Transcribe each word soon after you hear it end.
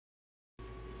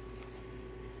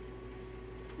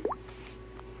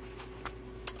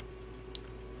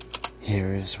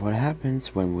Here's what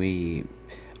happens when we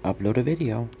upload a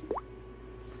video.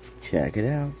 Check it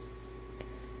out.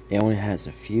 It only has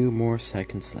a few more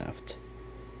seconds left.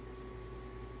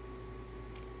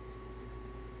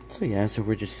 So yeah, so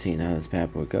we're just seeing how this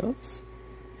bad boy goes.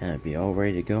 And it'll be all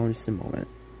ready to go in just a moment.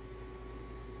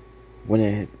 When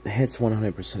it hits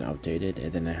 100% updated,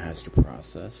 and then it has to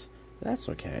process, that's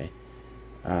okay.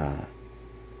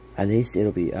 At least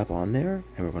it'll be up on there,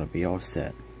 and we're going to be all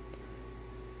set.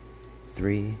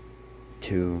 3,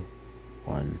 2,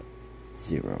 1,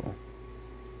 0.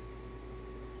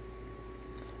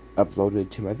 Uploaded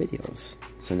to my videos.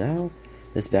 So now,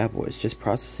 this bad boy is just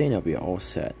processing, it'll be all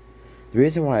set. The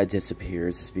reason why it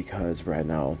disappears is because right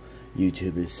now,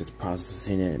 YouTube is just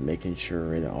processing it and making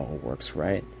sure it all works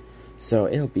right. So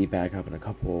it'll be back up in a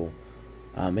couple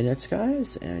minutes,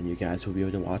 guys, and you guys will be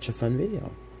able to watch a fun video.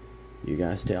 You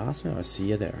guys stay awesome, I'll see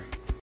you there.